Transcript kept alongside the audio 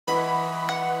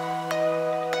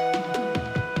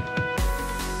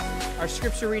Our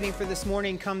scripture reading for this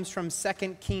morning comes from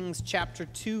 2 Kings chapter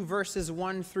 2, verses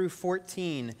 1 through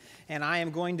 14. And I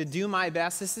am going to do my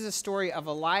best. This is a story of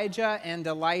Elijah and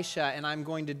Elisha, and I'm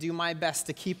going to do my best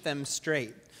to keep them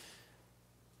straight.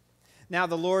 Now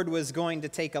the Lord was going to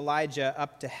take Elijah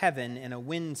up to heaven in a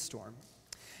windstorm.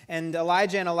 And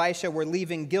Elijah and Elisha were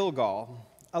leaving Gilgal.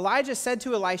 Elijah said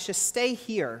to Elisha, "Stay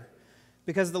here,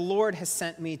 because the Lord has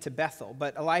sent me to Bethel."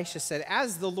 But Elisha said,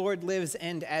 "As the Lord lives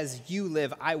and as you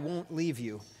live, I won't leave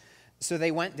you." So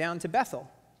they went down to Bethel.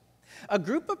 A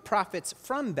group of prophets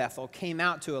from Bethel came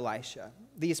out to Elisha.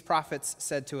 These prophets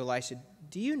said to Elisha,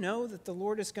 "Do you know that the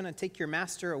Lord is going to take your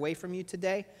master away from you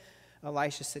today?"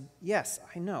 Elisha said, "Yes,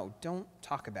 I know. Don't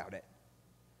talk about it."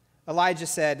 Elijah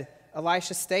said,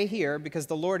 "Elisha, stay here, because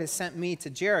the Lord has sent me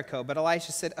to Jericho." But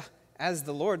Elisha said, "As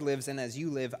the Lord lives and as you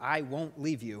live, I won't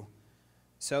leave you."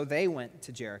 So they went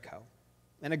to Jericho.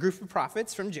 And a group of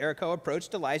prophets from Jericho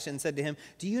approached Elisha and said to him,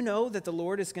 "Do you know that the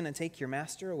Lord is going to take your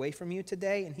master away from you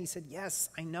today?" And he said, "Yes,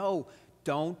 I know.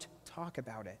 Don't talk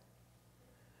about it."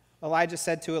 Elijah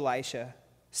said to Elisha,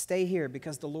 "Stay here,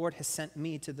 because the Lord has sent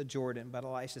me to the Jordan." But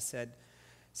Elisha said,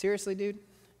 "Seriously, dude?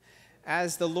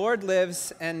 As the Lord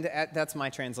lives," and that's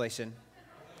my translation.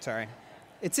 Sorry.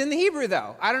 It's in the Hebrew,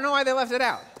 though. I don't know why they left it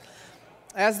out.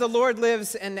 "As the Lord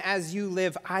lives and as you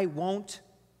live, I won't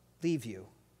leave you."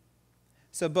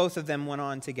 So both of them went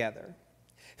on together.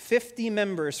 50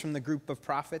 members from the group of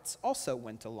prophets also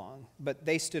went along, but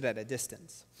they stood at a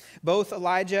distance. Both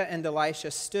Elijah and Elisha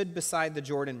stood beside the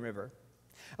Jordan River.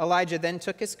 Elijah then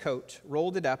took his coat,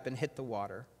 rolled it up, and hit the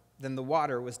water. Then the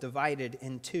water was divided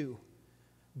in two.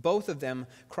 Both of them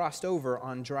crossed over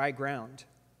on dry ground.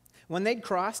 When they'd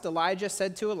crossed, Elijah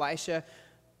said to Elisha,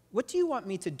 "What do you want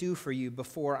me to do for you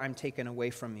before I'm taken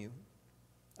away from you?"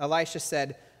 Elisha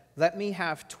said, "Let me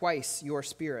have twice your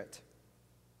spirit."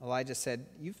 Elijah said,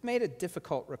 "You've made a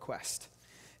difficult request.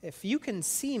 If you can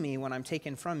see me when I'm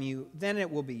taken from you, then it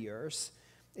will be yours.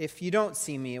 If you don't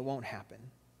see me, it won't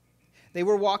happen." They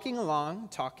were walking along,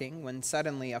 talking, when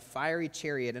suddenly a fiery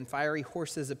chariot and fiery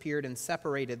horses appeared and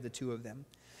separated the two of them.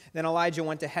 Then Elijah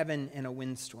went to heaven in a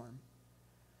windstorm.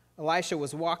 Elisha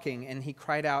was walking, and he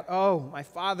cried out, "Oh, my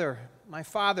father,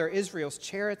 Israel's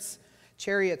chariots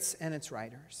and its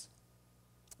riders."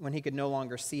 When he could no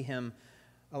longer see him,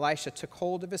 Elisha took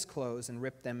hold of his clothes and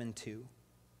ripped them in two.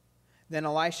 Then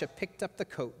Elisha picked up the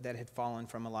coat that had fallen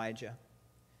from Elijah.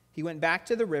 He went back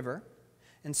to the river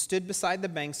and stood beside the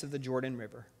banks of the Jordan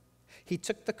River. He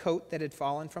took the coat that had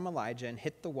fallen from Elijah and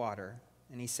hit the water,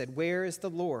 and he said, "Where is the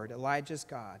Lord, Elijah's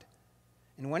God?"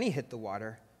 And when he hit the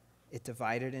water, it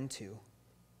divided in two.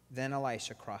 Then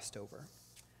Elisha crossed over.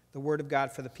 The word of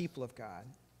God for the people of God.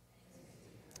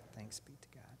 Thanks be to God.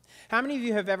 How many of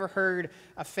you have ever heard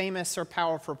a famous or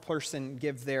powerful person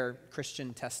give their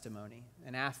Christian testimony?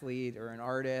 An athlete or an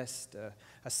artist, a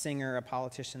singer, a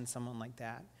politician, someone like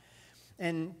that.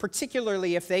 And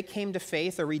particularly if they came to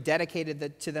faith or rededicated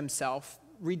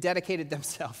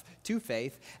themselves to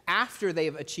faith after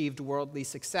they've achieved worldly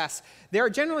success, there are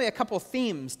generally a couple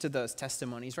themes to those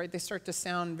testimonies, right? They start to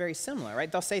sound very similar,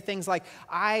 right? They'll say things like,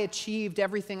 "I achieved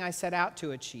everything I set out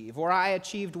to achieve," or "I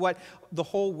achieved what the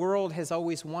whole world has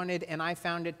always wanted, and I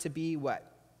found it to be" what?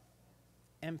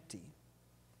 Empty.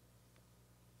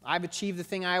 "I've achieved the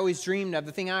thing I always dreamed of,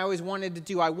 the thing I always wanted to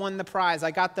do. I won the prize,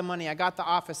 I got the money, I got the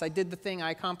office, I did the thing,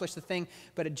 I accomplished the thing,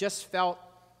 but it just felt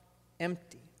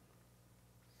empty."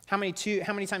 How many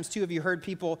times, too, have you heard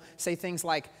people say things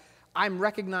like, "I'm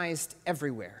recognized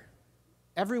everywhere.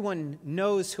 Everyone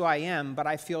knows who I am, but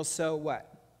I feel so"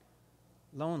 what?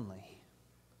 Lonely.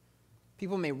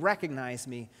 People may recognize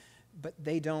me, but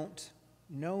they don't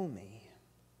know me.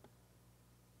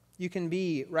 You can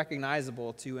be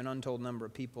recognizable to an untold number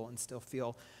of people and still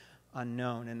feel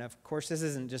unknown. And of course, this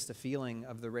isn't just a feeling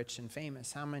of the rich and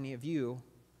famous. How many of you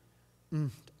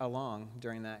along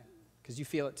during that? Because you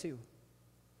feel it too.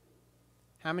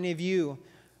 How many of you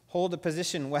hold a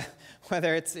position,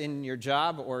 whether it's in your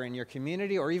job or in your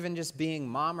community or even just being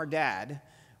mom or dad,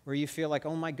 where you feel like,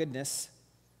 "Oh my goodness,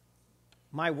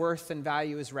 my worth and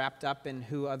value is wrapped up in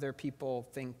who other people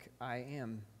think I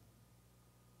am"?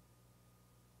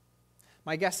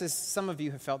 My guess is some of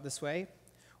you have felt this way,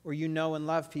 or you know and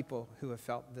love people who have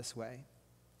felt this way.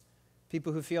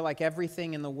 People who feel like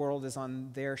everything in the world is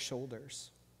on their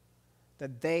shoulders,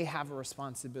 that they have a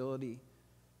responsibility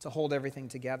to hold everything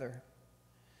together.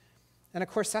 And of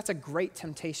course, that's a great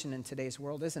temptation in today's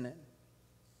world, isn't it?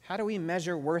 How do we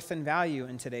measure worth and value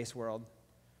in today's world?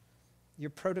 Your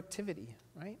productivity,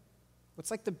 right? What's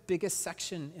like the biggest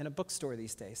section in a bookstore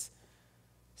these days?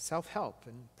 self-help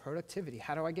and productivity.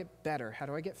 How do I get better? How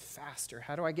do I get faster?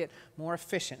 How do I get more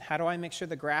efficient? How do I make sure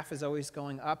the graph is always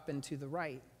going up and to the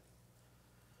right?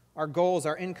 Our goals,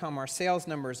 our income, our sales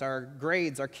numbers, our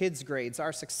grades, our kids' grades,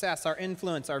 our success, our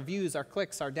influence, our views, our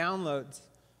clicks, our downloads.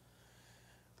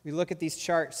 We look at these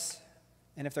charts,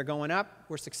 and if they're going up,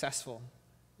 we're successful.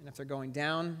 And if they're going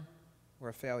down, we're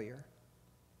a failure.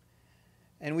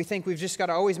 And we think we've just got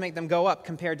to always make them go up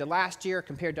compared to last year,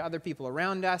 compared to other people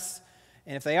around us.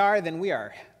 And if they are, then we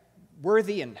are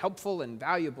worthy and helpful and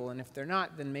valuable. And if they're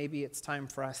not, then maybe it's time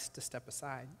for us to step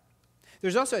aside.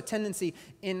 There's also a tendency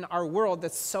in our world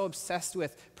that's so obsessed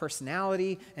with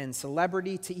personality and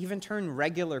celebrity to even turn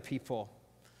regular people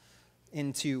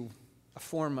into a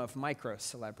form of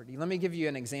micro-celebrity. Let me give you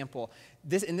an example.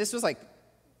 This was like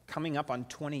coming up on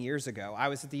 20 years ago. I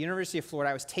was at the University of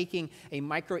Florida. I was taking a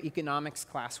microeconomics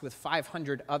class with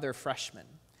 500 other freshmen.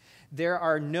 There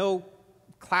are no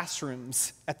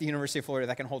classrooms at the University of Florida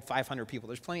that can hold 500 people.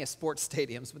 There's plenty of sports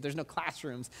stadiums, but there's no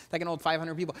classrooms that can hold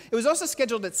 500 people. It was also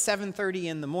scheduled at 7:30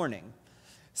 in the morning.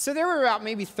 So there were about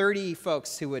maybe 30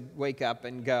 folks who would wake up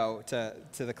and go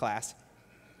to the class.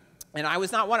 And I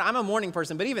was not one. I'm a morning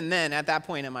person, but even then, at that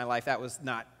point in my life, that was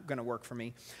not going to work for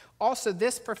me. Also,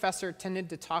 this professor tended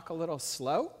to talk a little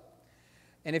slow.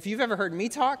 And if you've ever heard me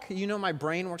talk, you know my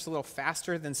brain works a little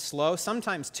faster than slow,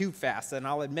 sometimes too fast, and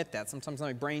I'll admit that. Sometimes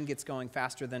my brain gets going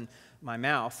faster than my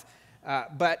mouth.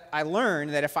 But I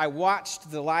learned that if I watched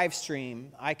the live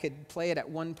stream, I could play it at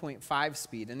 1.5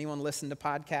 speed. Anyone listen to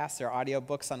podcasts or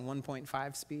audiobooks on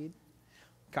 1.5 speed?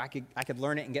 I could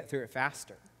learn it and get through it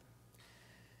faster.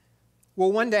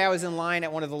 Well, one day I was in line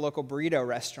at one of the local burrito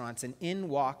restaurants, and in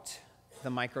walked the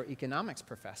microeconomics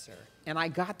professor. And I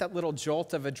got that little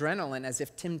jolt of adrenaline as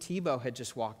if Tim Tebow had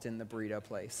just walked in the burrito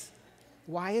place.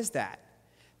 Why is that?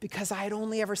 Because I had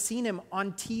only ever seen him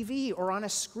on TV or on a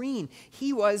screen.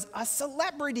 He was a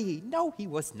celebrity. No, he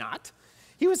was not.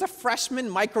 He was a freshman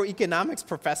microeconomics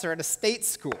professor at a state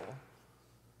school.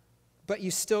 But you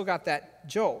still got that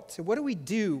jolt. So what do we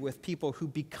do with people who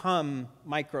become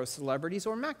micro-celebrities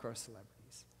or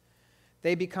macro-celebrities?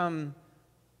 They become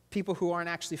people who aren't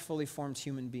actually fully formed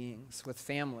human beings with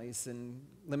families and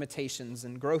limitations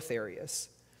and growth areas.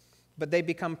 But they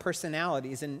become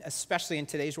personalities, and especially in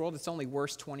today's world, it's only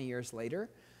worse 20 years later.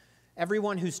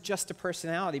 Everyone who's just a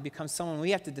personality becomes someone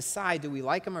we have to decide, do we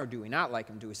like them or do we not like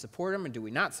them? Do we support them or do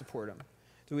we not support them?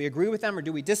 Do we agree with them or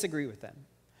do we disagree with them?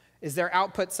 Is their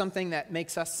output something that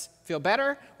makes us feel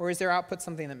better, or is their output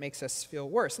something that makes us feel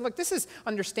worse? And look, this is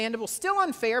understandable, still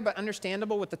unfair, but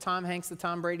understandable with the Tom Hanks, the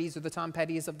Tom Bradys, or the Tom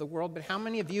Pettys of the world. But how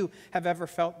many of you have ever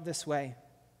felt this way?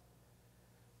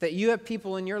 That you have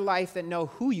people in your life that know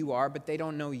who you are, but they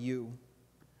don't know you.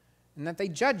 And that they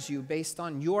judge you based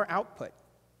on your output.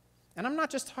 And I'm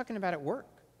not just talking about at work.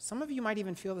 Some of you might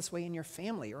even feel this way in your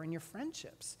family or in your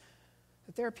friendships.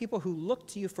 That there are people who look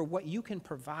to you for what you can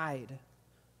provide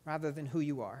rather than who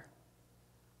you are.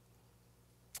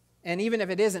 And even if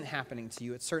it isn't happening to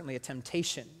you, it's certainly a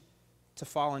temptation to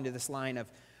fall into this line of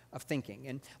thinking.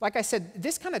 And like I said,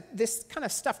 this kind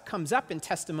of stuff comes up in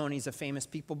testimonies of famous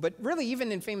people, but really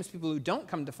even in famous people who don't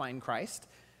come to find Christ,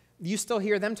 you still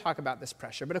hear them talk about this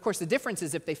pressure. But of course the difference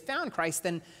is if they found Christ,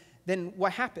 then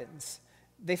what happens?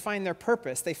 They find their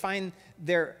purpose, they find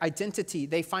their identity,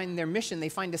 they find their mission, they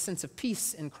find a sense of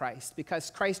peace in Christ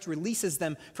because Christ releases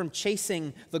them from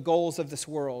chasing the goals of this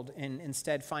world and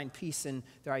instead find peace in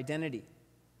their identity.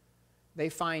 They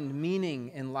find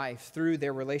meaning in life through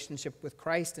their relationship with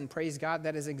Christ, and praise God,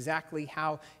 that is exactly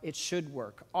how it should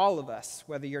work. All of us,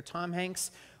 whether you're Tom Hanks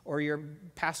or you're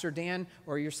Pastor Dan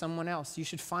or you're someone else, you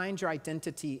should find your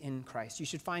identity in Christ. You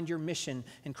should find your mission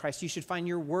in Christ. You should find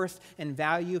your worth and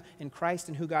value in Christ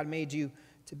and who God made you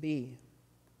to be.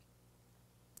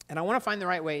 And I want to find the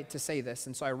right way to say this,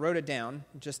 and so I wrote it down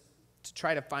just to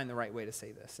try to find the right way to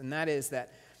say this, and that is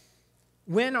that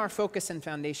when our focus and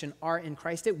foundation are in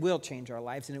Christ, it will change our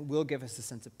lives and it will give us a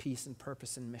sense of peace and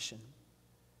purpose and mission.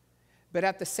 But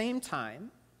at the same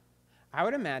time, I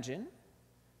would imagine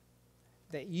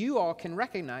that you all can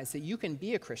recognize that you can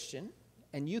be a Christian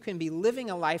and you can be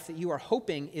living a life that you are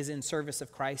hoping is in service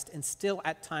of Christ and still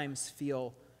at times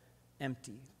feel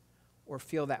empty or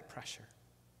feel that pressure.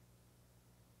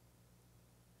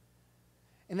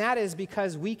 And that is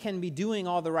because we can be doing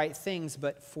all the right things,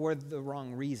 but for the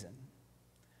wrong reason.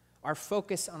 Our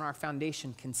focus on our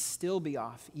foundation can still be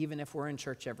off, even if we're in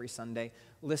church every Sunday,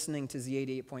 listening to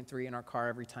Z88.3 in our car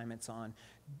every time it's on,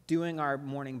 doing our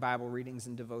morning Bible readings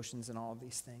and devotions and all of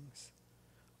these things.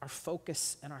 Our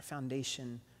focus and our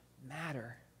foundation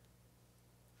matter.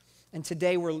 And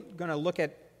today we're going to look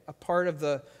at a part of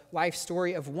the life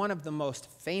story of one of the most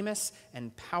famous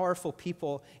and powerful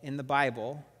people in the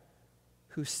Bible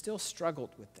who still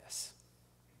struggled with this.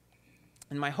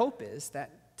 And my hope is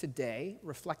that today,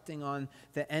 reflecting on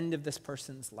the end of this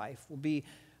person's life, will be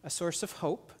a source of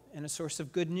hope and a source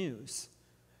of good news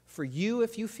for you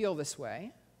if you feel this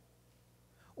way,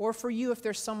 or for you if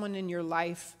there's someone in your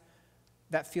life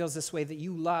that feels this way that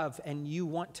you love and you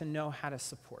want to know how to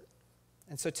support.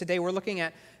 And so today we're looking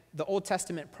at the Old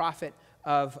Testament prophet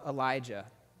of Elijah.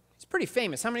 He's pretty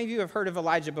famous. How many of you have heard of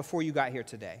Elijah before you got here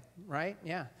today, right?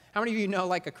 Yeah. How many of you know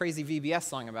like a crazy VBS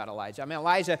song about Elijah? I mean,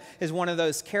 Elijah is one of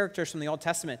those characters from the Old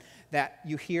Testament that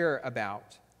you hear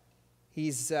about.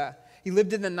 He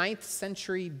lived in the 9th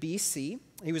century BC.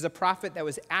 He was a prophet that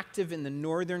was active in the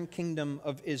northern kingdom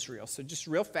of Israel. So just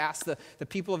real fast, the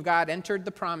people of God entered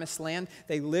the promised land.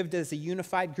 They lived as a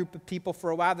unified group of people for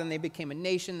a while. Then they became a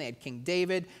nation. They had King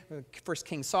David, first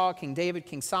King Saul, King David,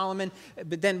 King Solomon.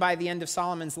 But then by the end of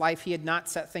Solomon's life, he had not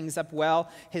set things up well.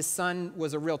 His son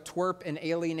was a real twerp and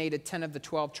alienated 10 of the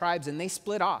 12 tribes, and they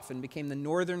split off and became the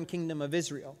northern kingdom of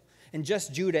Israel. And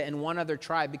just Judah and one other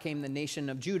tribe became the nation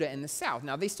of Judah in the south.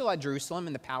 Now, they still had Jerusalem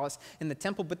and the palace and the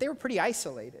temple, but they were pretty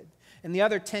isolated. And the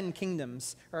other 10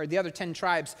 kingdoms, or the other 10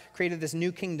 tribes, created this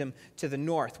new kingdom to the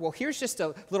north. Well, here's just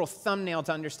a little thumbnail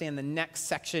to understand the next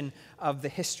section of the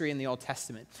history in the Old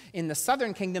Testament. In the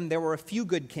southern kingdom, there were a few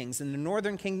good kings. In the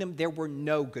northern kingdom, there were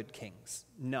no good kings.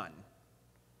 None.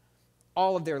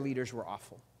 All of their leaders were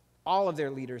awful. All of their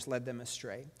leaders led them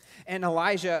astray. And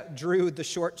Elijah drew the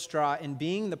short straw in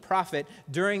being the prophet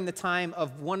during the time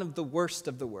of one of the worst,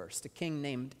 a king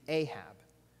named Ahab.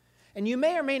 And you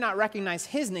may or may not recognize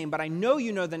his name, but I know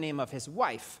you know the name of his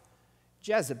wife,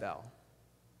 Jezebel.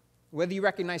 Whether you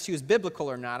recognize she was biblical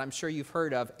or not, I'm sure you've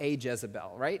heard of a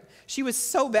Jezebel, right? She was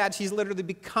so bad, she's literally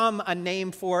become a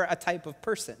name for a type of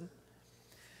person.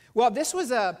 Well, this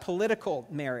was a political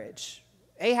marriage.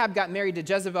 Ahab got married to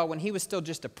Jezebel when he was still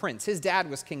just a prince. His dad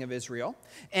was king of Israel,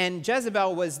 and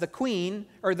Jezebel was the queen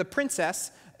or the princess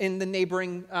in the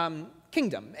neighboring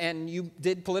kingdom. And you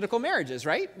did political marriages,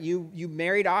 right? You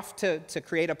married off to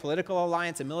create a political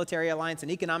alliance, a military alliance, an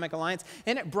economic alliance,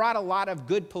 and it brought a lot of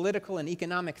good political and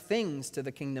economic things to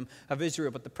the kingdom of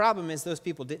Israel. But the problem is those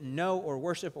people didn't know or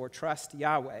worship or trust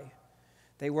Yahweh.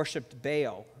 They worshiped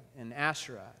Baal and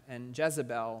Asherah, and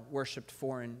Jezebel worshiped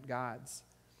foreign gods.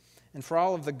 And for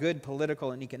all of the good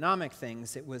political and economic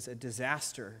things, it was a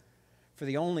disaster for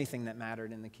the only thing that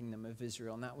mattered in the kingdom of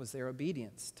Israel, and that was their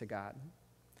obedience to God.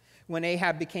 When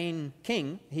Ahab became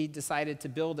king, he decided to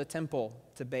build a temple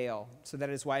to Baal so that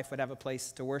his wife would have a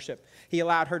place to worship. He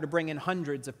allowed her to bring in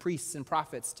hundreds of priests and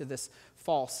prophets to this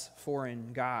false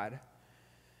foreign god.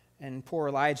 And poor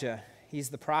Elijah, he's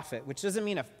the prophet, which doesn't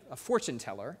mean a fortune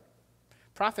teller.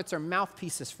 Prophets are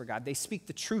mouthpieces for God. They speak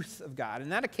the truth of God,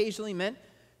 and that occasionally meant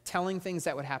telling things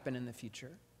that would happen in the future.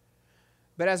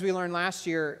 But as we learned last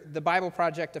year, the Bible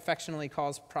Project affectionately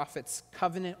calls prophets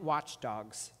covenant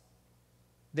watchdogs.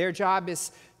 Their job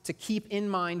is to keep in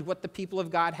mind what the people of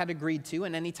God had agreed to,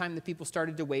 and anytime the people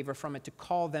started to waver from it, to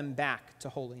call them back to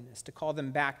holiness, to call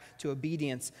them back to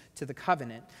obedience to the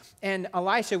covenant. And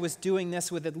Elisha was doing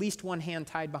this with at least one hand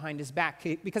tied behind his back,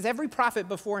 because every prophet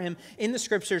before him in the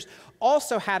scriptures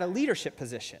also had a leadership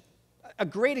position. A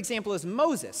great example is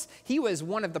Moses. He was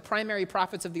one of the primary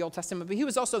prophets of the Old Testament, but he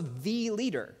was also the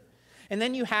leader. And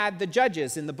then you had the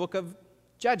judges in the book of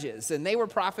Judges, and they were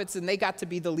prophets, and they got to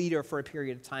be the leader for a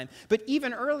period of time. But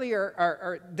even earlier,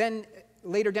 or then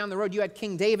later down the road, you had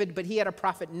King David, but he had a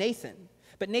prophet Nathan.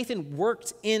 But Nathan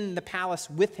worked in the palace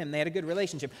with him. They had a good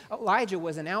relationship. Elijah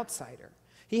was an outsider.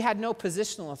 He had no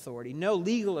positional authority, no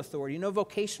legal authority, no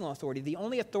vocational authority. The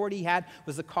only authority he had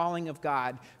was the calling of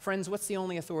God. Friends, what's the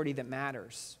only authority that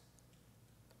matters?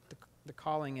 The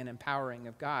calling and empowering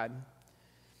of God.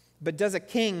 But does a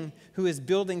king who is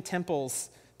building temples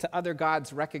to other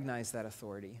gods recognize that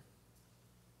authority?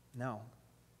 No.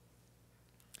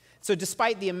 So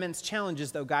despite the immense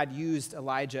challenges, though, God used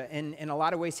Elijah, and in a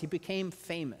lot of ways he became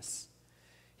famous.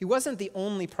 He wasn't the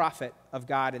only prophet of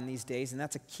God in these days, and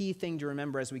that's a key thing to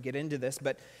remember as we get into this,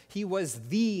 but he was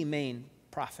the main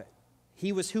prophet.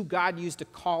 He was who God used to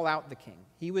call out the king.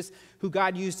 He was who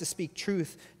God used to speak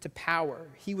truth to power.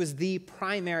 He was the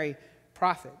primary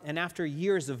prophet. And after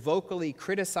years of vocally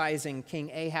criticizing King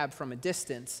Ahab from a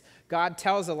distance, God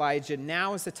tells Elijah,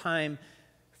 now is the time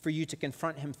for you to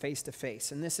confront him face to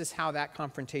face. And this is how that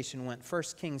confrontation went. 1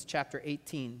 Kings chapter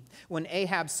 18. When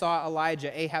Ahab saw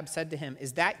Elijah, Ahab said to him,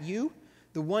 "Is that you,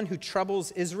 the one who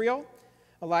troubles Israel?"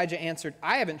 Elijah answered,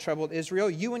 "I haven't troubled Israel.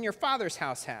 You and your father's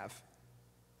house have."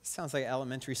 Sounds like an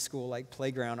elementary school, like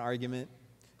playground argument.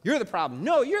 You're the problem.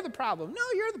 No, you're the problem. No,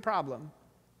 you're the problem.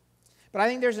 But I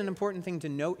think there's an important thing to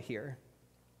note here.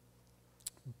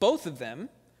 Both of them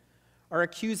are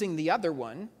accusing the other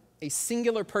one, a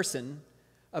singular person,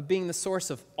 of being the source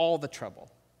of all the trouble.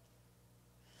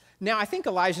 Now, I think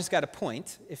Elijah's got a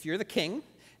point. If you're the king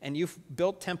and you've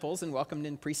built temples and welcomed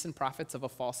in priests and prophets of a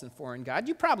false and foreign god,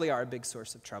 you probably are a big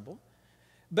source of trouble.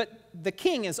 But the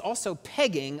king is also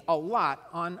pegging a lot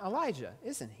on Elijah,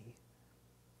 isn't he?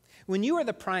 When you are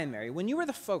the primary, when you are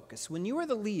the focus, when you are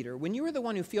the leader, when you are the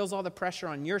one who feels all the pressure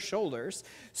on your shoulders,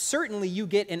 certainly you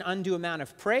get an undue amount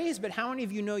of praise, but how many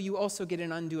of you know you also get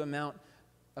an undue amount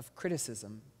of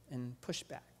criticism and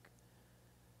pushback?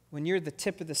 When you're the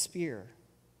tip of the spear,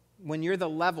 when you're the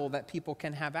level that people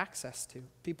can have access to,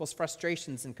 people's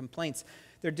frustrations and complaints,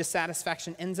 their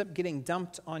dissatisfaction ends up getting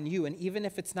dumped on you, and even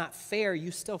if it's not fair, you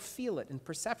still feel it, and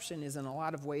perception is in a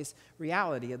lot of ways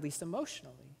reality, at least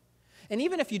emotionally. And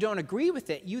even if you don't agree with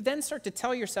it, you then start to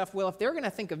tell yourself, well, if they're going to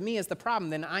think of me as the problem,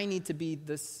 then I need to be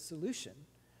the solution.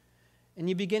 And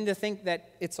you begin to think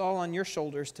that it's all on your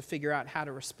shoulders to figure out how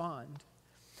to respond.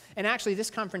 And actually, this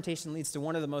confrontation leads to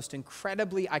one of the most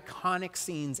incredibly iconic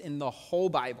scenes in the whole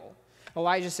Bible.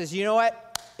 Elijah says, you know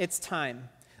what? It's time.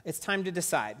 It's time to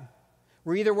decide.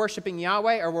 We're either worshiping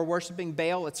Yahweh or we're worshiping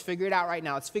Baal. Let's figure it out right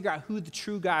now. Let's figure out who the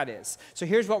true God is. So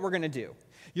here's what we're going to do.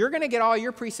 You're going to get all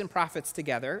your priests and prophets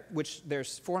together, which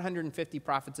there's 450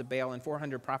 prophets of Baal and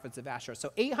 400 prophets of Asherah.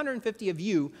 So 850 of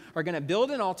you are going to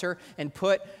build an altar and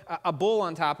put a bull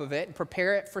on top of it and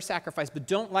prepare it for sacrifice, but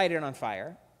don't light it on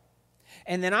fire.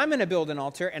 And then I'm going to build an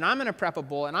altar, and I'm going to prep a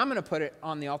bull, and I'm going to put it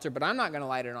on the altar, but I'm not going to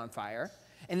light it on fire.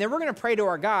 And then we're going to pray to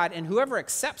our God, and whoever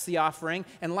accepts the offering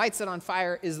and lights it on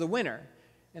fire is the winner.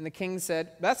 And the king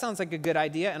said, that sounds like a good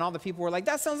idea. And all the people were like,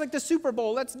 that sounds like the Super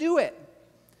Bowl. Let's do it.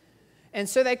 And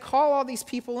so they call all these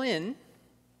people in,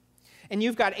 and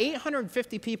you've got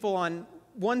 850 people on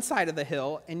one side of the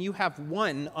hill, and you have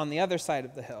one on the other side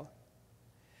of the hill.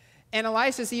 And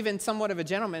Elijah's even somewhat of a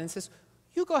gentleman and says,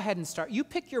 you go ahead and start. You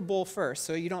pick your bull first,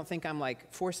 so you don't think I'm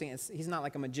like forcing it. He's not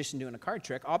like a magician doing a card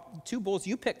trick. 2 bulls,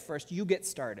 you pick first, you get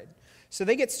started. So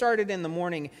they get started in the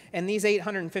morning, and these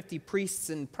 850 priests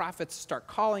and prophets start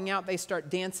calling out. They start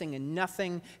dancing, and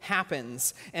nothing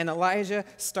happens. And Elijah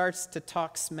starts to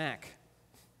talk smack.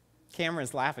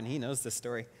 Cameron's laughing. He knows this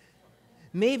story.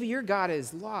 Maybe your God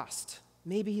is lost.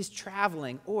 Maybe he's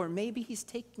traveling, or maybe he's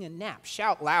taking a nap.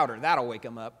 Shout louder. That'll wake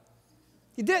him up.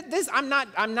 He did this. I'm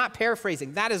not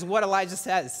paraphrasing. That is what Elijah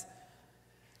says.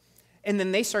 And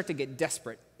then they start to get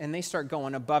desperate, and they start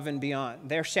going above and beyond.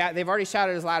 They've already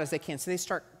shouted as loud as they can, so they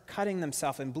start cutting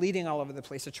themselves and bleeding all over the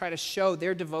place to try to show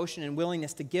their devotion and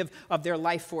willingness to give of their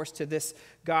life force to this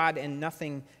God, and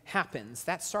nothing happens.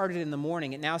 That started in the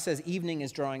morning. It now says evening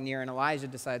is drawing near, and Elijah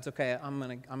decides, okay, I'm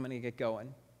gonna get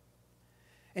going.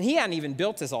 And he hadn't even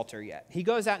built his altar yet. He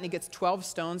goes out and he gets 12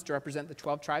 stones to represent the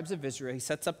 12 tribes of Israel. He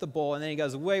sets up the bull, and then he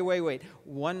goes, wait,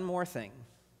 one more thing.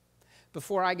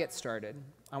 Before I get started,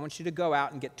 I want you to go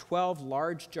out and get 12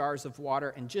 large jars of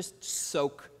water and just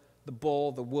soak the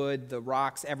bull, the wood, the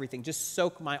rocks, everything. Just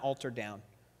soak my altar down.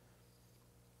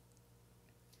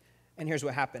 And here's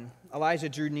what happened. Elijah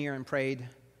drew near and prayed,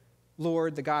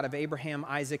 Lord, the God of Abraham,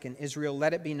 Isaac, and Israel,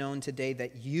 let it be known today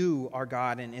that you are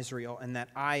God in Israel and that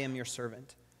I am your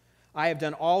servant. I have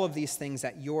done all of these things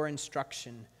at your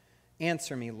instruction.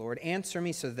 Answer me, Lord. Answer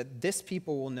me so that this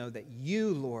people will know that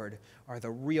you, Lord, are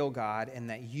the real God and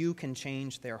that you can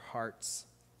change their hearts.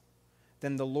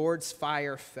 Then the Lord's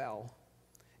fire fell.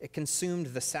 It consumed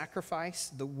the sacrifice,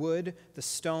 the wood, the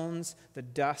stones, the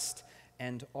dust,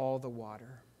 and all the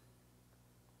water.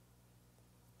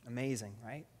 Amazing,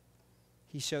 right?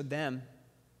 He showed them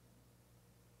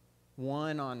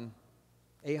 1 on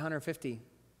 850.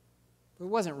 But it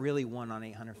wasn't really 1 on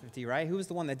 850, right? Who was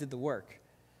the one that did the work?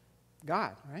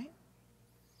 God, right?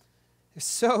 It's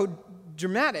so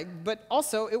dramatic, but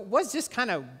also it was just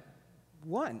kind of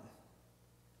 1.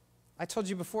 I told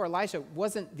you before, Elijah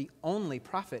wasn't the only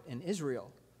prophet in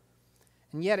Israel.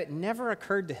 And yet it never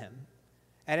occurred to him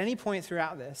at any point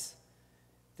throughout this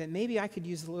that maybe I could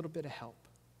use a little bit of help.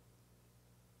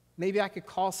 Maybe I could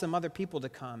call some other people to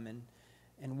come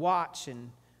and watch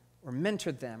or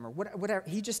mentor them or whatever.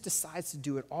 He just decides to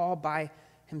do it all by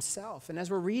himself. And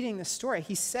as we're reading this story,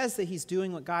 he says that he's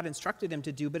doing what God instructed him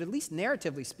to do, but at least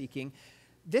narratively speaking,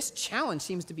 this challenge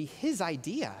seems to be his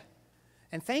idea.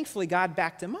 And thankfully, God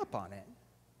backed him up on it.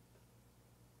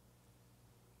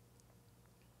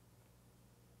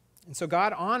 And so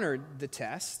God honored the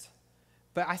test,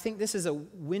 but I think this is a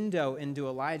window into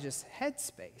Elijah's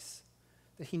headspace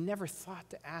that he never thought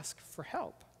to ask for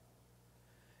help.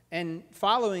 And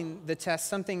following the test,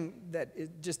 something that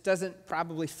it just doesn't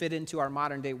probably fit into our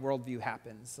modern day worldview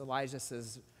happens. Elijah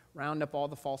says, round up all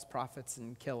the false prophets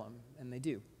and kill them, and they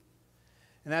do.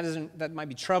 And that might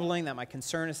be troubling, that might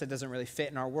concern us. It doesn't really fit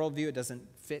in our worldview. It doesn't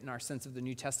fit in our sense of the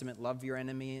New Testament, love your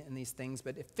enemy and these things.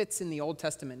 But it fits in the Old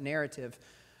Testament narrative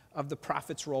of the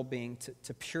prophet's role being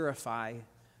to purify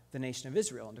the nation of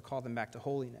Israel and to call them back to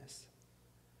holiness.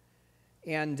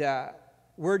 And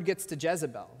word gets to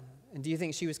Jezebel. And do you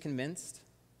think she was convinced?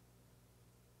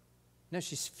 No,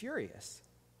 she's furious.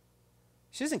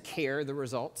 She doesn't care the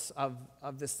results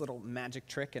of this little magic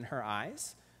trick in her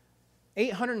eyes.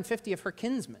 850 of her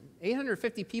kinsmen,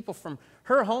 850 people from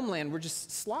her homeland were just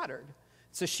slaughtered.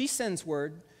 So she sends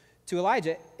word to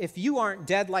Elijah, if you aren't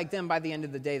dead like them by the end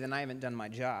of the day, then I haven't done my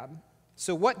job.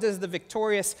 So what does the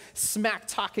victorious,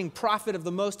 smack-talking prophet of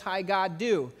the Most High God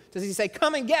do? Does he say,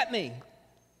 come and get me?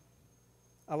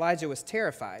 Elijah was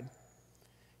terrified.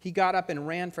 He got up and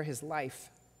ran for his life.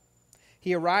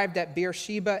 He arrived at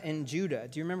Beersheba in Judah.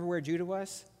 Do you remember where Judah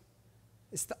was?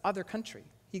 It's the other country.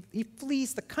 He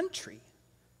flees the country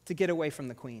to get away from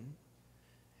the queen.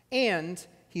 And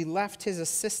he left his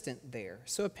assistant there.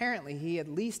 So apparently he at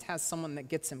least has someone that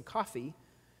gets him coffee.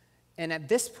 And at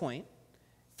this point,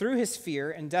 through his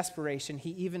fear and desperation,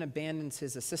 he even abandons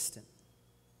his assistant.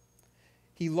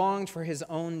 He longed for his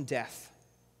own death.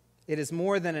 It is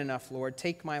more than enough, Lord.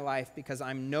 Take my life because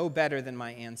I'm no better than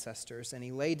my ancestors. And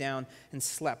he lay down and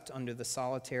slept under the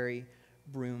solitary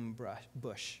broom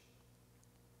bush.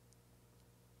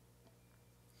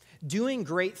 Doing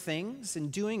great things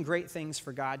and doing great things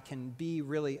for God can be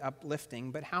really uplifting,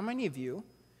 but how many of you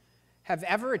have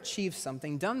ever achieved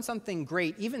something, done something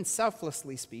great, even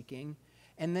selflessly speaking,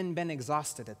 and then been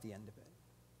exhausted at the end of it?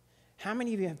 How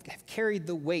many of you have carried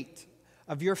the weight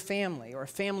of your family or a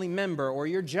family member or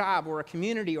your job or a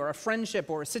community or a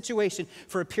friendship or a situation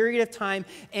for a period of time,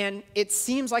 and it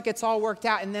seems like it's all worked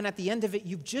out, and then at the end of it,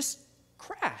 you've just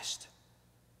crashed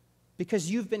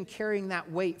because you've been carrying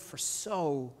that weight for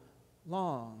so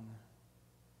long?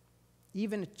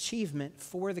 Even achievement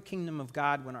for the kingdom of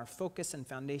God, when our focus and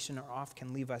foundation are off,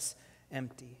 can leave us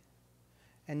empty.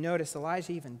 And notice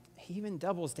Elijah even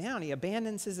doubles down. He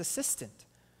abandons his assistant.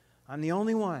 I'm the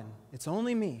only one. It's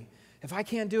only me. If I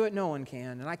can't do it, no one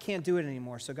can, and I can't do it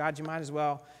anymore. So God, you might as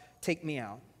well take me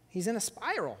out. He's in a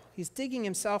spiral. He's digging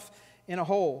himself in a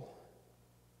hole.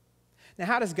 Now,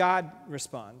 how does God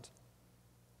respond?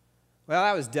 Well,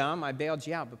 that was dumb. I bailed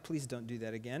you out, but please don't do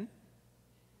that again.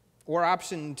 Or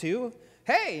option 2,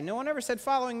 hey, no one ever said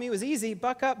following me was easy.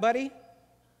 Buck up, buddy.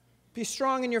 Be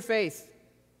strong in your faith.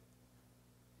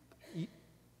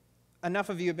 Enough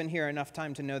of you have been here enough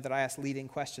time to know that I ask leading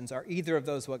questions. Are either of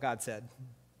those what God said?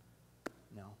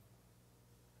 No.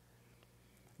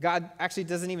 God actually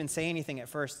doesn't even say anything at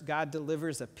first. God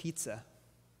delivers a pizza.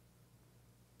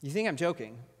 You think I'm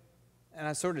joking, and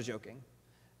I'm sort of joking.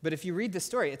 But if you read the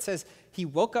story, it says he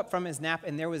woke up from his nap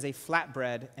and there was a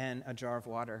flatbread and a jar of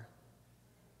water.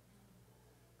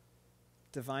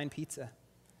 Divine pizza.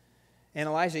 And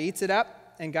Elijah eats it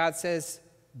up, and God says,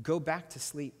 go back to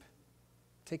sleep.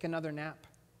 Take another nap.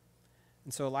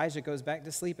 And so Elijah goes back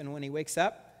to sleep, and when he wakes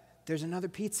up, there's another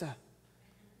pizza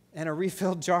and a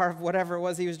refilled jar of whatever it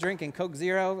was he was drinking, Coke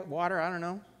Zero, water, I don't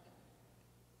know.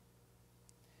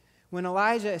 When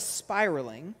Elijah is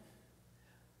spiraling,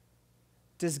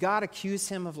 does God accuse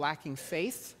him of lacking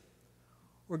faith?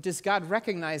 Or does God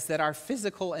recognize that our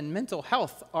physical and mental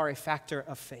health are a factor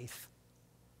of faith?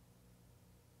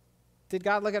 Did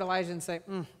God look at Elijah and say,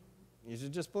 you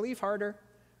should just believe harder?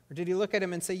 Or did he look at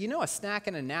him and say, you know, a snack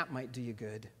and a nap might do you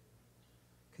good?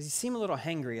 Because you seem a little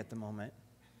hangry at the moment.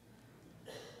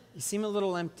 You seem a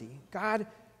little empty. God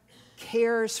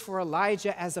cares for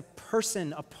Elijah as a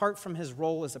person apart from his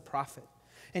role as a prophet.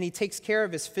 And he takes care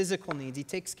of his physical needs. He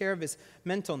takes care of his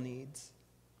mental needs.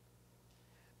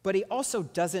 But he also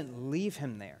doesn't leave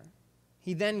him there.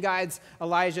 He then guides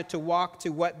Elijah to walk to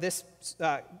what this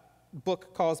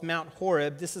book calls Mount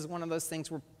Horeb. This is one of those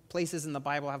things where places in the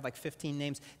Bible have like 15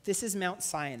 names. This is Mount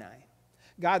Sinai.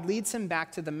 God leads him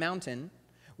back to the mountain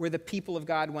where the people of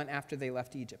God went after they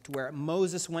left Egypt, where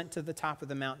Moses went to the top of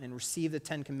the mountain and received the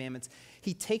 10 Commandments.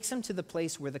 He takes him to the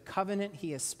place where the covenant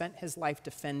he has spent his life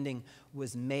defending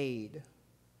was made.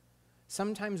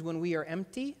 Sometimes when we are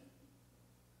empty,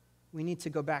 we need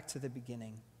to go back to the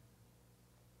beginning.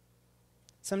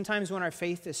 Sometimes when our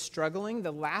faith is struggling,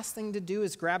 the last thing to do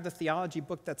is grab the theology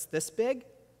book that's this big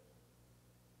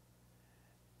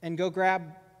and go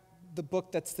grab the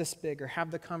book that's this big, or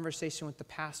have the conversation with the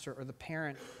pastor or the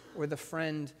parent or the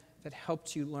friend that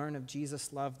helped you learn of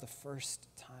Jesus' love the first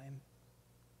time.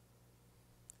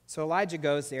 So Elijah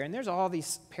goes there, and there's all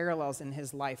these parallels in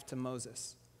his life to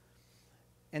Moses.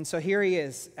 And so here he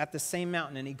is at the same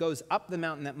mountain, and he goes up the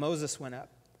mountain that Moses went up.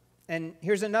 And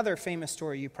here's another famous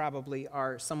story you probably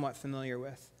are somewhat familiar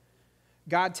with.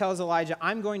 God tells Elijah,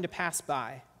 I'm going to pass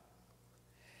by,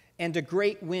 and a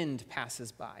great wind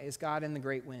passes by. Is God in the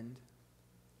great wind?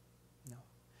 No.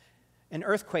 An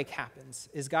earthquake happens.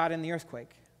 Is God in the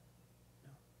earthquake?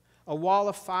 No. A wall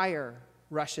of fire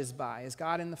rushes by. Is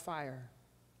God in the fire?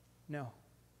 No.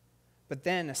 But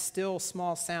then a still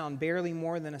small sound, barely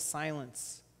more than a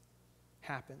silence,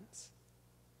 happens.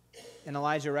 And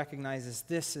Elijah recognizes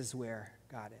this is where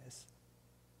God is.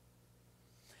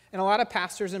 And a lot of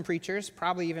pastors and preachers,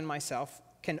 probably even myself,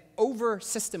 can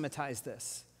over-systematize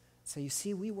this. So you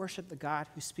see, we worship the God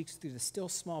who speaks through the still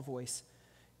small voice.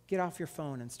 Get off your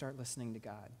phone and start listening to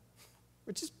God.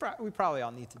 Which is, we probably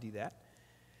all need to do that.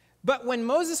 But when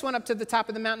Moses went up to the top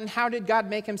of the mountain, how did God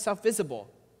make himself visible?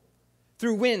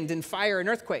 Through wind and fire and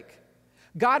earthquake.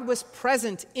 God was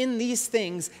present in these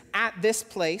things at this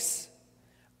place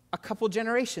a couple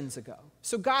generations ago.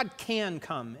 So God can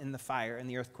come in the fire and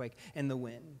the earthquake and the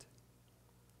wind.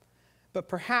 But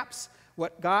perhaps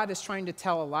what God is trying to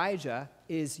tell Elijah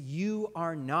is, you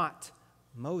are not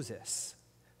Moses.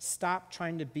 Stop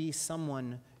trying to be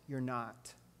someone you're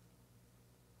not.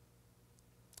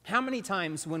 How many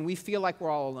times when we feel like we're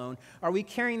all alone, are we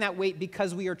carrying that weight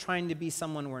because we are trying to be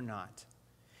someone we're not?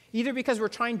 Either because we're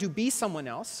trying to be someone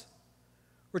else,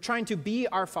 we're trying to be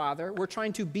our father, we're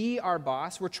trying to be our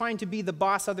boss, we're trying to be the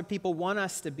boss other people want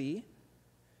us to be.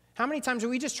 How many times are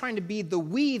we just trying to be the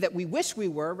we that we wish we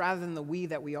were rather than the we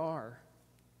that we are?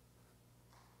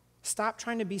 Stop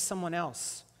trying to be someone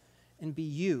else and be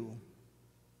you.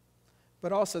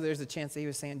 But also there's a chance that he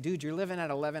was saying, dude, you're living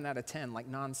at 11 out of 10, like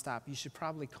nonstop. You should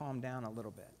probably calm down a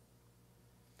little bit.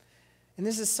 And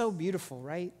this is so beautiful,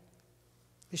 right?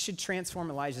 This should transform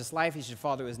Elijah's life. He should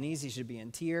fall to his knees. He should be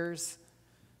in tears.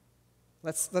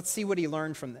 Let's see what he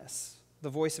learned from this. The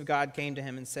voice of God came to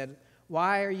him and said,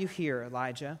 why are you here,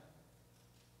 Elijah?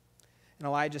 And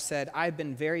Elijah said, I've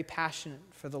been very passionate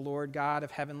for the Lord God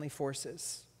of heavenly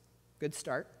forces. Good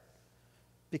start.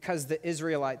 Because the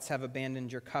Israelites have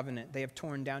abandoned your covenant. They have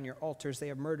torn down your altars. They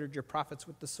have murdered your prophets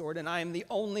with the sword. And I am the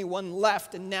only one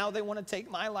left. And now they want to take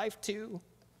my life too.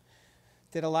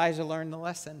 Did Elijah learn the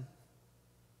lesson?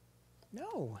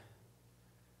 No.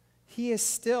 He is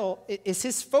still, is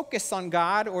his focus on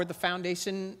God or the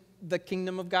foundation, the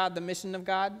kingdom of God, the mission of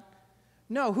God?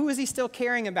 No. Who is he still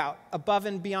caring about above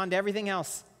and beyond everything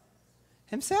else?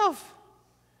 Himself.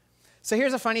 So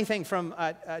here's a funny thing from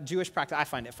a Jewish practice. I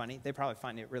find it funny. They probably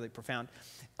find it really profound.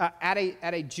 At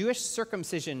a Jewish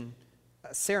circumcision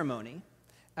ceremony,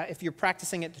 if you're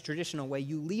practicing it the traditional way,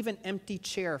 you leave an empty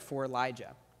chair for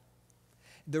Elijah.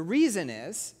 The reason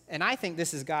is, and I think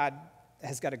this is God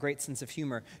has got a great sense of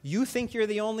humor, you think you're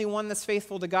the only one that's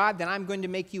faithful to God, then I'm going to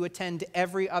make you attend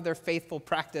every other faithful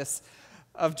practice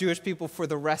of Jewish people for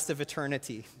the rest of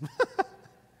eternity.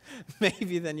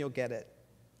 Maybe then you'll get it.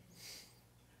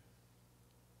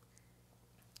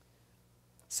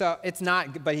 So it's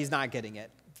not, but he's not getting it.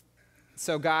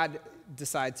 So God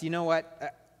decides, you know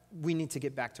what? We need to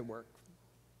get back to work.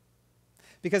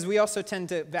 Because we also tend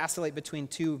to vacillate between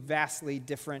two vastly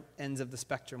different ends of the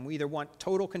spectrum. We either want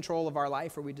total control of our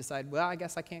life, or we decide, well, I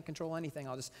guess I can't control anything.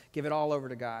 I'll just give it all over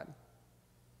to God.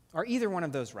 Are either one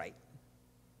of those right?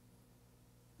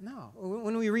 No.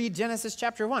 When we read Genesis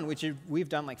chapter 1, which we've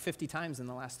done like 50 times in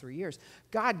the last 3 years,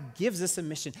 God gives us a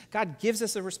mission. God gives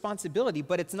us a responsibility,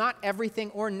 but it's not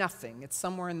everything or nothing. It's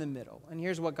somewhere in the middle. And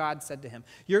here's what God said to him.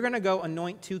 You're going to go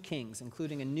anoint 2 kings,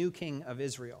 including a new king of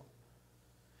Israel.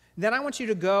 Then I want you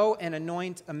to go and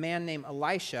anoint a man named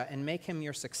Elisha and make him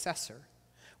your successor.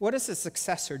 What does a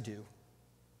successor do?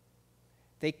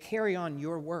 They carry on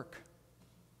your work.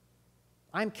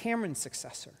 I'm Cameron's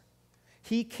successor.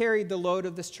 He carried the load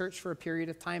of this church for a period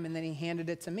of time, and then he handed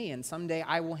it to me, and someday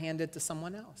I will hand it to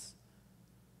someone else.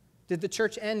 Did the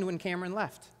church end when Cameron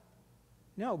left?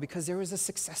 No, because there was a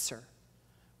successor.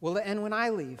 Will it end when I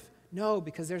leave? No,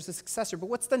 because there's a successor. But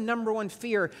what's the number one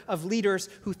fear of leaders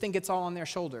who think it's all on their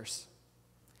shoulders?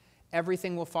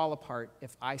 Everything will fall apart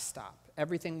if I stop.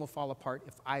 Everything will fall apart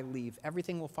if I leave.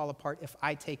 Everything will fall apart if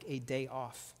I take a day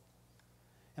off.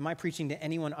 Am I preaching to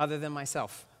anyone other than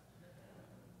myself?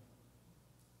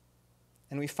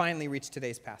 And we finally reach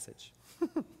today's passage.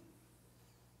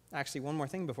 Actually, one more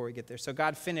thing before we get there. So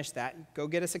God finished that. Go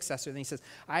get a successor. Then he says,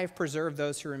 I have preserved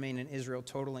those who remain in Israel,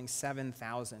 totaling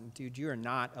 7,000. Dude, you are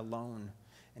not alone,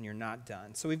 and you're not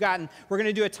done. So we're going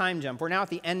to do a time jump. We're now at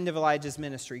the end of Elijah's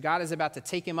ministry. God is about to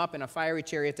take him up in a fiery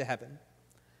chariot to heaven.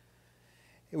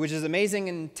 which is amazing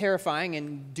and terrifying.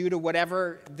 And due to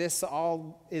whatever this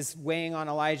all is weighing on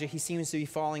Elijah, he seems to be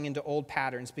falling into old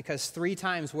patterns, because 3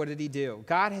 times, what did he do?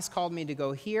 God has called me to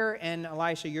go here, and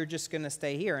Elisha, you're just going to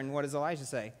stay here. And what does Elijah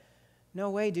say? No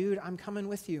way, dude, I'm coming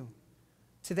with you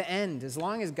to the end. As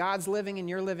long as God's living and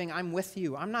you're living, I'm with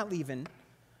you. I'm not leaving.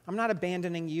 I'm not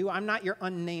abandoning you. I'm not your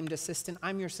unnamed assistant.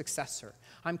 I'm your successor.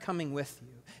 I'm coming with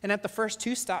you. And at the first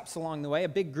 2 stops along the way, a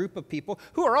big group of people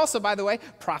who are also, by the way,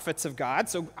 prophets of God.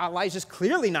 So Elijah's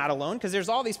clearly not alone, because there's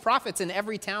all these prophets in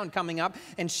every town coming up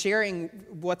and sharing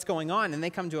what's going on. And they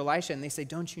come to Elisha and they say,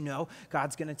 don't you know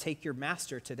God's going to take your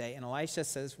master today? And Elisha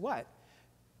says, what?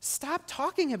 Stop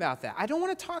talking about that. I don't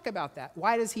want to talk about that.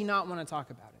 Why does he not want to talk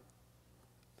about it?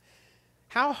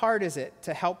 How hard is it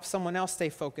to help someone else stay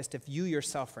focused if you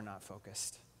yourself are not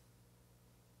focused?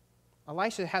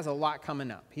 Elisha has a lot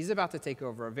coming up. He's about to take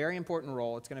over a very important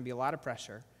role. It's going to be a lot of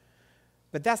pressure.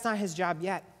 But that's not his job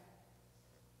yet.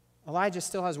 Elijah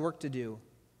still has work to do.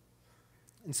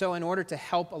 And so in order to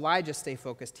help Elijah stay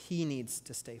focused, he needs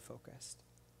to stay focused.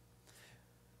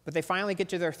 But they finally get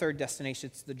to their 3rd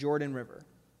destination. It's the Jordan River.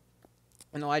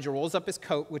 And Elijah rolls up his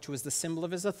coat, which was the symbol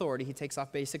of his authority. He takes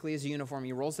off basically his uniform.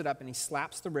 He rolls it up and he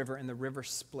slaps the river, and the river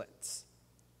splits,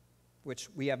 which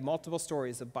we have multiple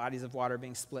stories of bodies of water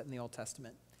being split in the Old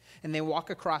Testament. And they walk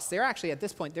across. They're actually, at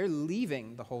this point, they're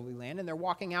leaving the Holy Land, and they're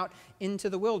walking out into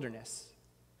the wilderness.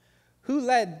 Who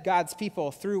led God's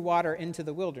people through water into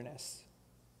the wilderness?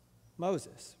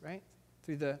 Moses, right?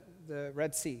 Through the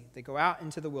Red Sea. They go out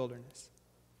into the wilderness.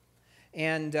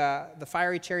 And the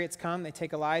fiery chariots come. They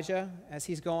take Elijah. As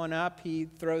he's going up, he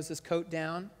throws his coat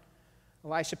down.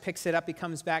 Elisha picks it up. He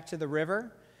comes back to the river.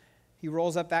 He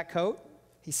rolls up that coat.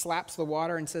 He slaps the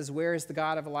water and says, where is the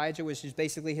God of Elijah? Which is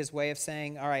basically his way of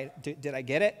saying, all right, did I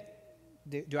get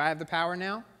it? Do I have the power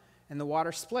now? And the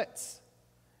water splits.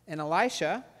 And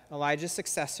Elisha, Elijah's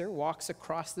successor, walks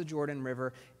across the Jordan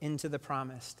River into the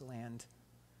promised land,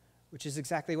 which is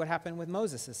exactly what happened with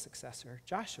Moses' successor,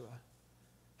 Joshua.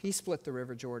 He split the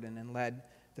river Jordan and led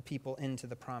the people into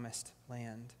the promised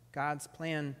land. God's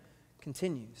plan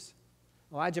continues.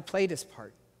 Elijah played his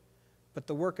part, but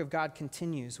the work of God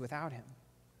continues without him.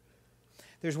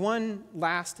 There's one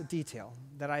last detail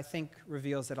that I think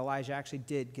reveals that Elijah actually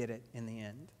did get it in the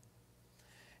end.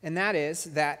 And that is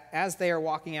that as they are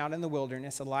walking out in the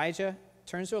wilderness, Elijah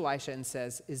turns to Elisha and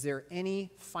says, is there any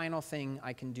final thing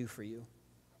I can do for you?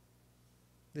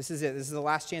 This is it. This is the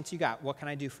last chance you got. What can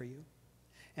I do for you?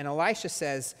 And Elisha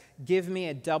says, give me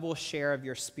a double share of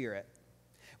your spirit,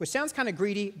 which sounds kind of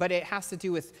greedy, but it has to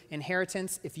do with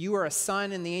inheritance. If you were a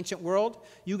son in the ancient world,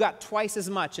 you got twice as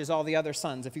much as all the other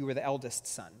sons if you were the eldest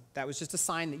son. That was just a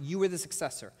sign that you were the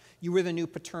successor. You were the new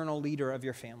paternal leader of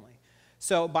your family.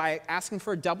 So by asking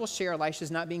for a double share,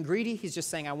 Elisha's not being greedy. He's just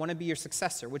saying, I want to be your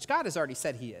successor, which God has already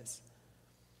said he is.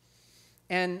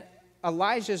 And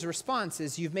Elijah's response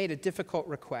is, you've made a difficult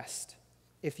request.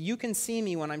 If you can see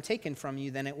me when I'm taken from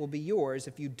you, then it will be yours.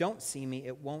 If you don't see me,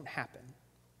 it won't happen.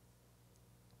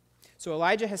 So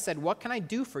Elijah has said, what can I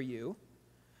do for you?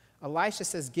 Elisha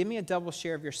says, give me a double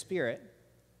share of your spirit.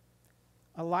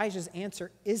 Elijah's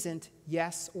answer isn't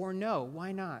yes or no.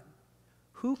 Why not?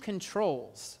 Who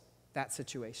controls that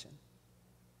situation?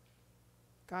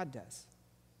 God does.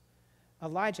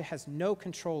 Elijah has no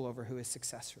control over who his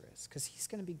successor is, because he's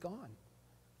going to be gone.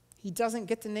 He doesn't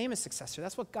get to name a successor.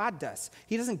 That's what God does.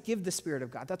 He doesn't give the Spirit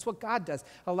of God. That's what God does.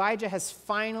 Elijah has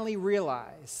finally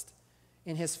realized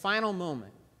in his final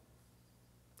moment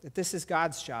that this is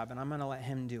God's job, and I'm going to let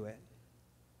him do it.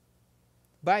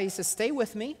 But he says, stay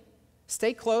with me.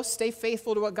 Stay close. Stay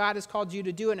faithful to what God has called you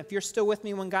to do. And if you're still with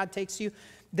me when God takes you,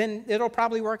 then it'll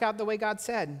probably work out the way God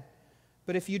said.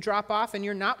 But if you drop off and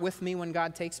you're not with me when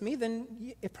God takes me,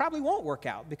 then it probably won't work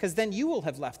out, because then you will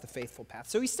have left the faithful path.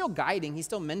 So he's still guiding, he's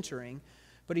still mentoring,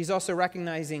 but he's also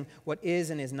recognizing what is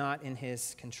and is not in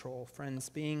his control. Friends,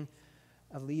 being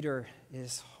a leader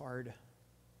is hard.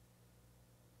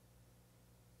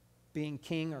 Being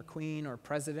king or queen or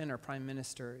president or prime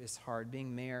minister is hard.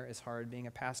 Being mayor is hard. Being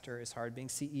a pastor is hard. Being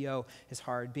CEO is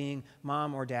hard. Being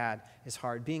mom or dad is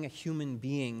hard. Being a human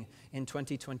being in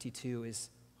 2022 is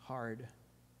hard.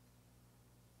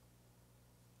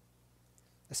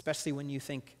 Especially when you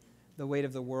think the weight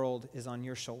of the world is on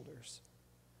your shoulders.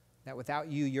 That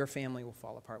without you, your family will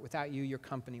fall apart. Without you, your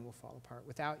company will fall apart.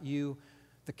 Without you,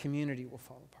 the community will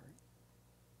fall apart.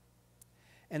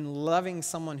 And loving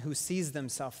someone who sees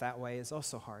themselves that way is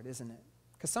also hard, isn't it?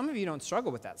 Because some of you don't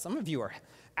struggle with that. Some of you are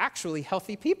actually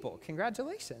healthy people.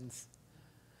 Congratulations.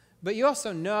 But you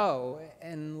also know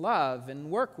and love and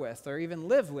work with or even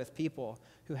live with people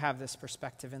who have this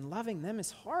perspective. And loving them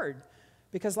is hard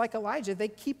Because like Elijah, they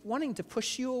keep wanting to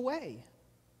push you away.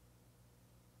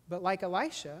 But like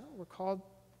Elisha, we're called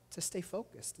to stay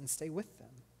focused and stay with them.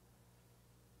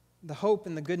 The hope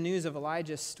and the good news of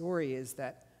Elijah's story is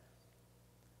that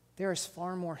there is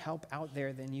far more help out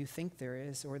there than you think there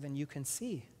is or than you can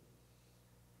see.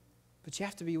 But you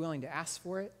have to be willing to ask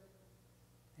for it,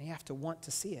 and you have to want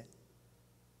to see it.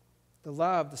 The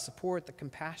love, the support, the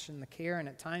compassion, the care, and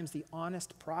at times the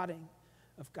honest prodding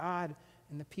of God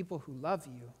and the people who love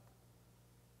you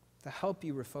to help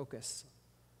you refocus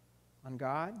on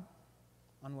God,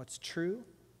 on what's true,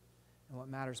 and what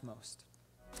matters most.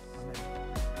 Amen.